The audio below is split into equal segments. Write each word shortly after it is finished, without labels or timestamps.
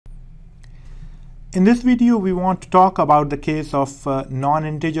In this video, we want to talk about the case of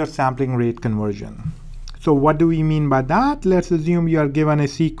non-integer sampling rate conversion. So what do we mean by that? Let's assume you are given a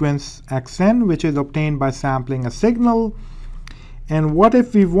sequence xn, which is obtained by sampling a signal. And what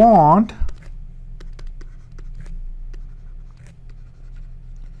if we want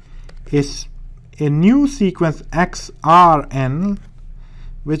a new sequence xrn,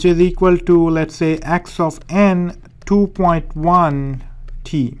 which is equal to, let's say, x of n 2.1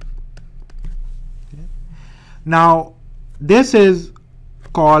 t. Now, this is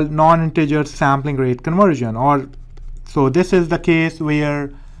called non-integer sampling rate conversion, or so this is the case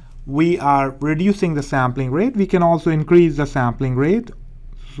where we are reducing the sampling rate. We can also increase the sampling rate.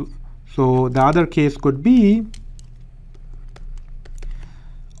 So the other case could be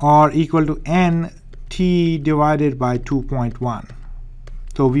or equal to n t divided by 2.1.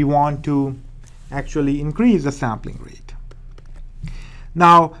 So we want to actually increase the sampling rate.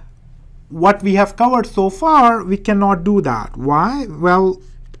 Now, what we have covered so far, we cannot do that. Why? Well,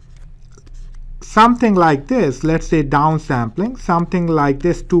 something like this, let's say downsampling, something like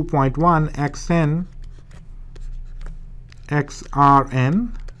this 2.1 xn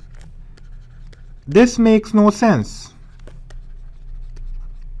xrn, this makes no sense.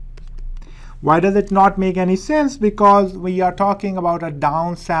 Why does it not make any sense? Because we are talking about a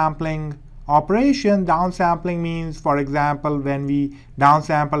downsampling operation. Downsampling means, for example, when we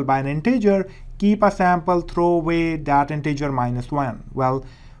downsample by an integer, keep a sample, throw away that integer minus 1. Well,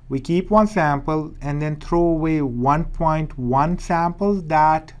 we keep one sample and then throw away 1.1 samples.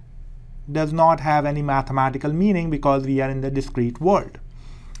 That does not have any mathematical meaning because we are in the discrete world.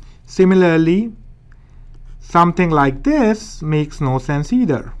 Similarly, something like this makes no sense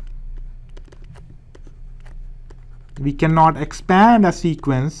either. We cannot expand a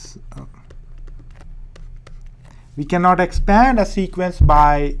sequence. We cannot expand a sequence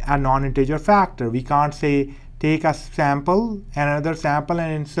by a non-integer factor. We can't say take a sample, another sample,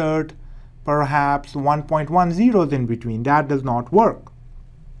 and insert perhaps 1.1 zeros in between. That does not work.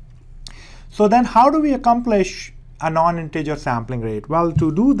 So then how do we accomplish a non-integer sampling rate? Well,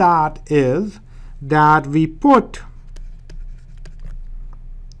 to do that is that we put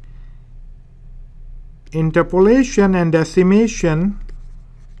interpolation and decimation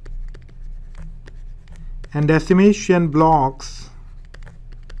blocks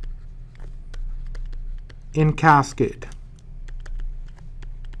in cascade.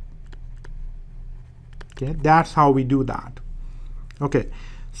 Okay, that's how we do that. Okay,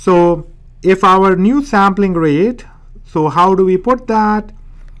 so if our new sampling rate, so how do we put that?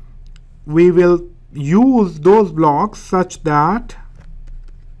 We will use those blocks such that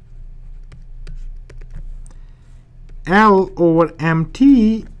L over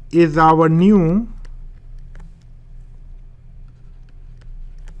MT is our new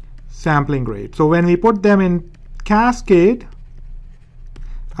sampling rate. So when we put them in cascade,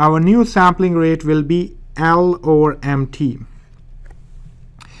 our new sampling rate will be L over MT.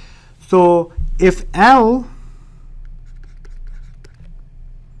 So if L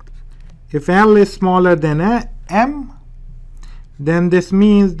is smaller than M, then this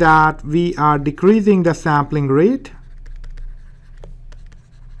means that we are decreasing the sampling rate.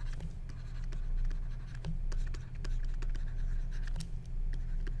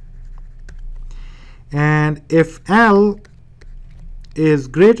 And if L is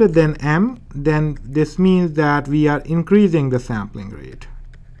greater than M, then this means that we are increasing the sampling rate.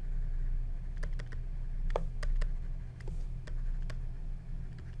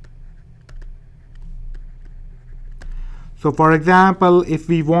 So for example, if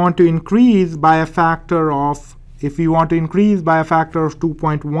we want to increase by a factor of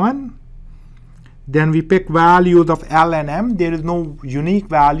 2.1, then we pick values of L and M. There is no unique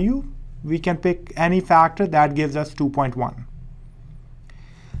value. We can pick any factor that gives us 2.1.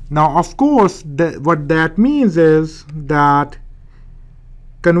 Now, of course, what that means is that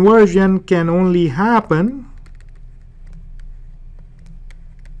conversion can only happen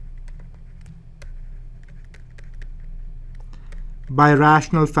by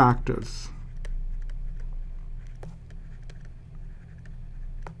rational factors.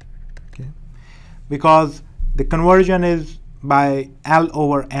 Okay. Because the conversion is by L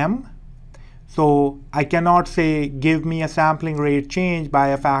over M. So I cannot say give me a sampling rate change by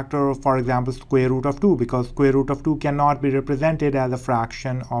a factor of, for example, square root of 2, because square root of 2 cannot be represented as a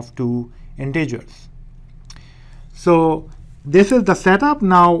fraction of two integers. So this is the setup.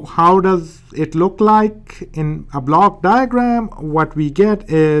 Now, how does it look like in a block diagram? What we get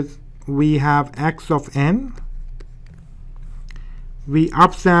is we have x of n. We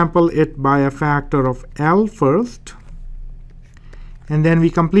upsample it by a factor of L first. And then we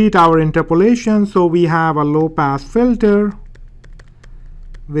complete our interpolation. So we have a low pass filter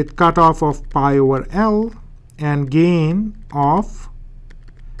with cutoff of pi over L and gain of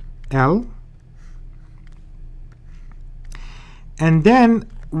L. And then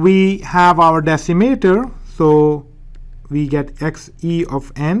we have our decimator. So we get xe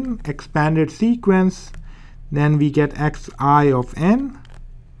of n, expanded sequence. Then we get xi of n.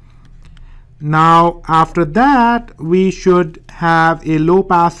 Now after that, we should have a low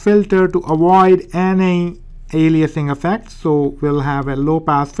pass filter to avoid any aliasing effects. So we'll have a low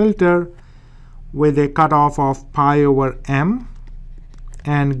pass filter with a cutoff of pi over m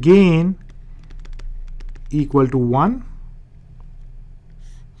and gain equal to 1.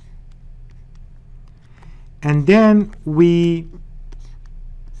 And then we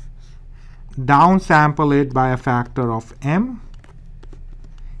downsample it by a factor of m,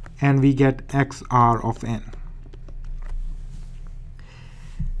 and we get xr of n.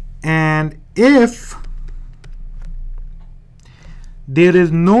 And if there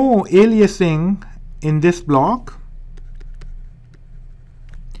is no aliasing in this block,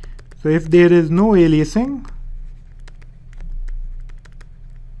 so if there is no aliasing,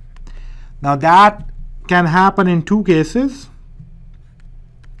 now that can happen in two cases.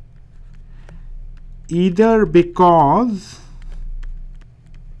 Either because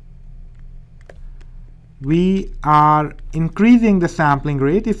we are increasing the sampling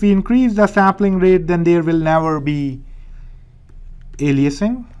rate. If we increase the sampling rate, then there will never be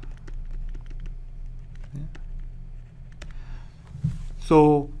aliasing.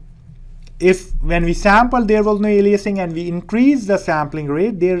 So if when we sample there was no aliasing and we increase the sampling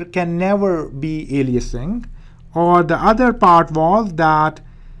rate, there can never be aliasing. Or the other part was that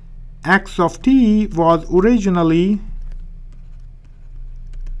x of t was originally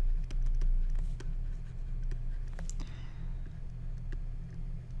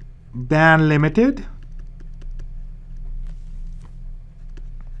band limited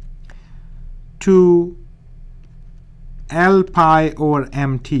to L pi over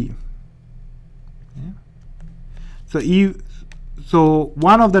mt. So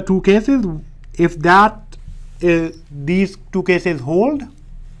one of the two cases, if these two cases hold,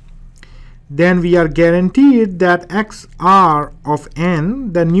 then we are guaranteed that xr of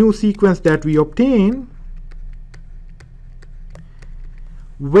n, the new sequence that we obtain,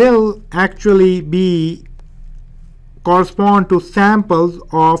 will actually correspond to samples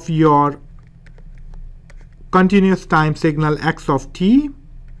of your continuous time signal x of t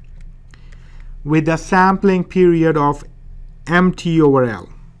with a sampling period of mt over L.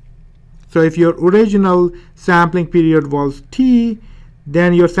 So if your original sampling period was t,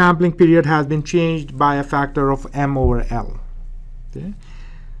 then your sampling period has been changed by a factor of m over L. Okay?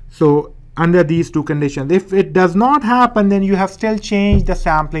 So under these two conditions, if it does not happen, then you have still changed the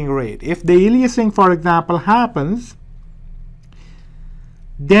sampling rate. If the aliasing, for example, happens,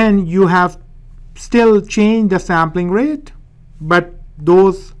 then you have still changed the sampling rate, but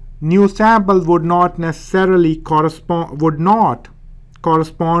those new samples would not necessarily correspond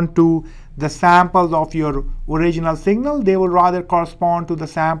to the samples of your original signal. They will rather correspond to the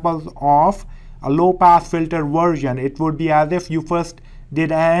samples of a low pass filter version. It would be as if you first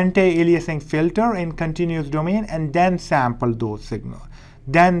did an anti-aliasing filter in continuous domain and then sampled those signals,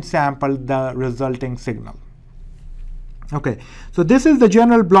 then sampled the resulting signal. Okay, so this is the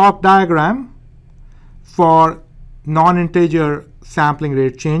general block diagram for non-integer sampling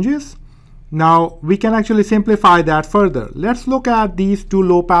rate changes. Now we can actually simplify that further. Let's look at these two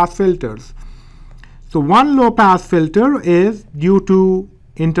low pass filters. So one low pass filter is due to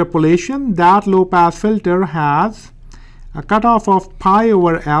interpolation. That low pass filter has a cutoff of pi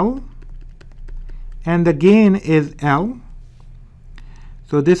over L and the gain is L.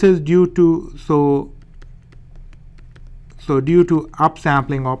 So this is due to due to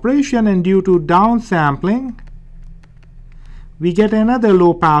upsampling operation, and due to downsampling we get another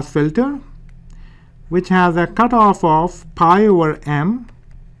low pass filter which has a cutoff of pi over m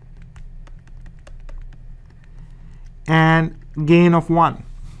and gain of 1.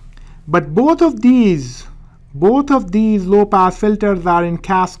 But both of these low pass filters are in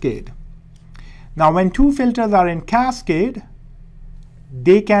cascade. Now when two filters are in cascade,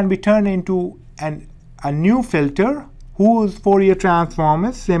 they can be turned into a new filter whose Fourier transform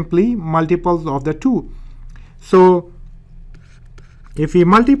is simply multiples of the two. So if we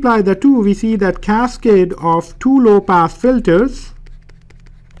multiply the two, we see that cascade of two low pass filters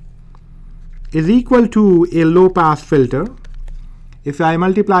is equal to a low pass filter. If I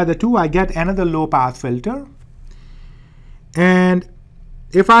multiply the two, I get another low pass filter. And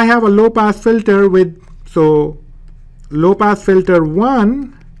if I have a low pass filter with low pass filter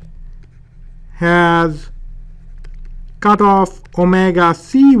 1 has cutoff omega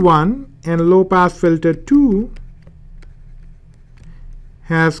C1 and low pass filter 2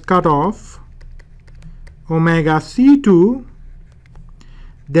 has cutoff omega C2,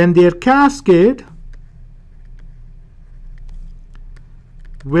 then their cascade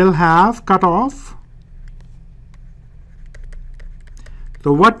will have cutoff.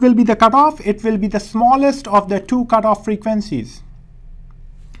 So what will be the cutoff? It will be the smallest of the two cutoff frequencies.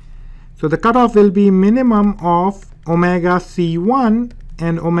 So the cutoff will be minimum of omega C1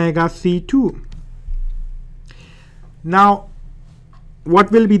 and omega C2. Now,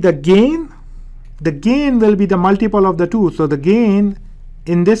 what will be the gain? The gain will be the multiple of the two. So the gain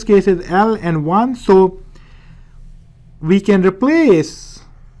in this case is L and 1. So we can replace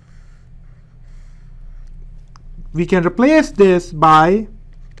this by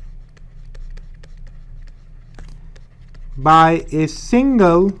a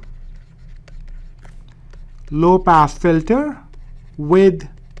single low pass filter with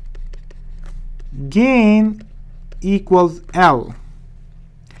gain equals L.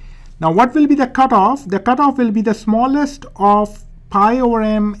 Now what will be the cutoff? The cutoff will be the smallest of pi over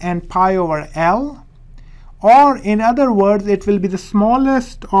m and pi over L, or in other words, it will be the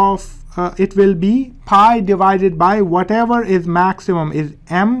smallest of it will be pi divided by whatever is maximum, is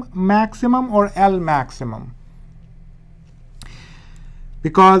m maximum or L maximum.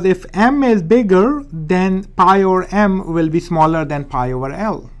 Because if m is bigger, then pi over m will be smaller than pi over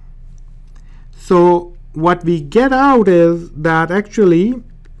L. So what we get out is that actually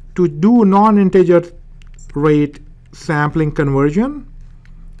to do non-integer rate sampling conversion,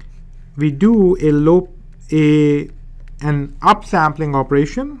 we do an upsampling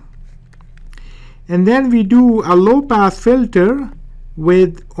operation, and then we do a low pass filter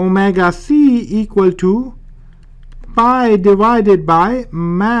with omega c equal to pi divided by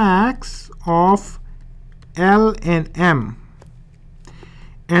max of L and m,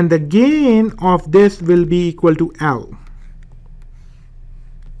 and the gain of this will be equal to L.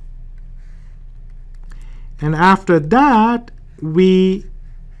 And after that, we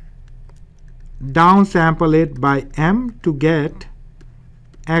downsample it by m to get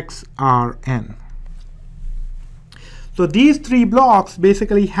XRN. So these three blocks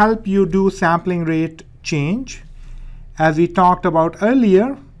basically help you do sampling rate change. As we talked about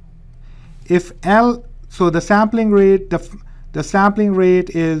earlier, if L, so the sampling rate, the sampling rate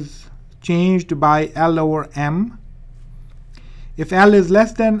is changed by L over m. If L is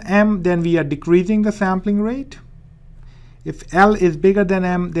less than m, then we are decreasing the sampling rate. If L is bigger than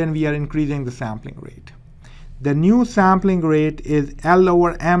m, then we are increasing the sampling rate. The new sampling rate is L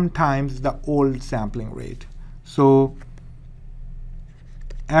over m times the old sampling rate. So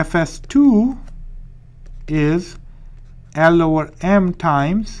fs2 is L over m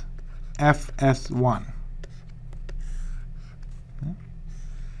times fs1.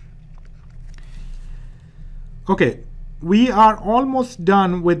 Okay, we are almost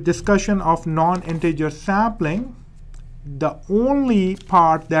done with discussion of non-integer sampling. The only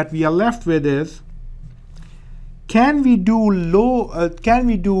part that we are left with is, can we do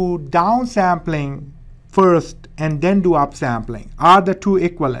downsampling first and then do upsampling? Are the two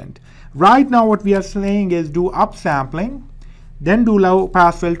equivalent? Right now what we are saying is do upsampling, then do low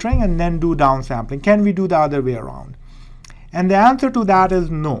pass filtering, and then do downsampling. Can we do the other way around? And the answer to that is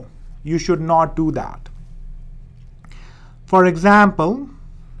no. You should not do that. For example,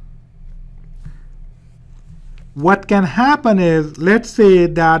 what can happen is, let's say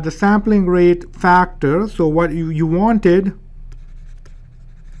that the sampling rate factor, so what you wanted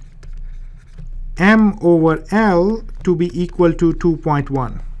m over L to be equal to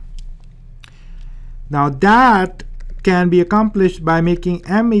 2.1. Now that can be accomplished by making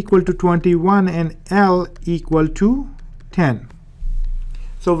m equal to 21 and L equal to 10.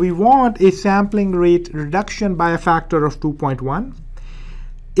 So we want a sampling rate reduction by a factor of 2.1.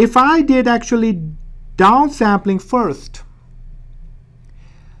 If I did actually downsampling first,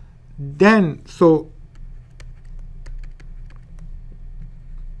 then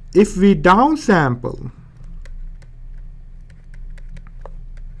if we downsample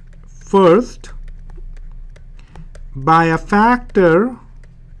first by a factor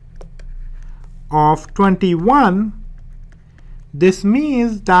of 21, this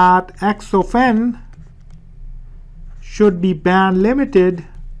means that x of n should be band limited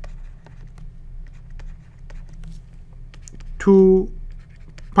to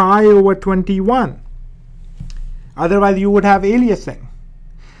pi over 21. Otherwise you would have aliasing.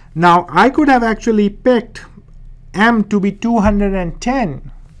 Now I could have actually picked m to be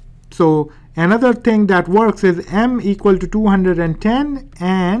 210. So Another thing that works is m equal to 210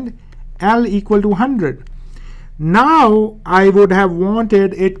 and L equal to 100. Now I would have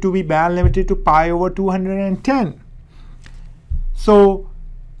wanted it to be band limited to pi over 210. So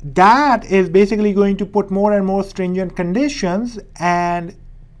that is basically going to put more and more stringent conditions, and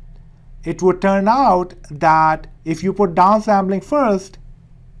it would turn out that if you put downsampling first,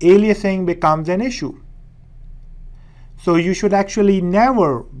 aliasing becomes an issue. So you should actually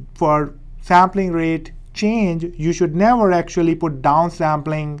never, for sampling rate change, you should never actually put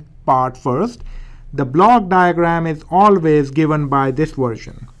downsampling part first. The block diagram is always given by this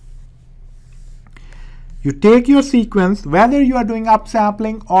version. You take your sequence, whether you are doing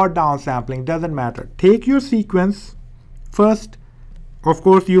upsampling or downsampling, doesn't matter. Take your sequence. First, of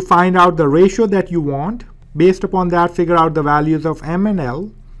course, you find out the ratio that you want. Based upon that, figure out the values of m and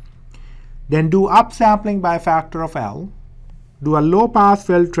L. Then do upsampling by a factor of L. Do a low-pass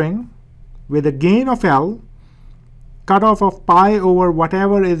filtering with a gain of L, cutoff of pi over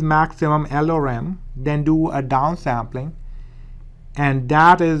whatever is maximum L or M. Then do a downsampling. And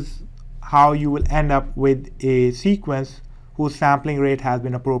that is how you will end up with a sequence whose sampling rate has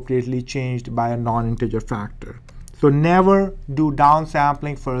been appropriately changed by a non-integer factor. So never do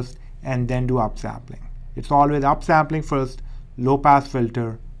downsampling first and then do upsampling. It's always upsampling first, low-pass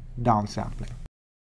filter, downsampling.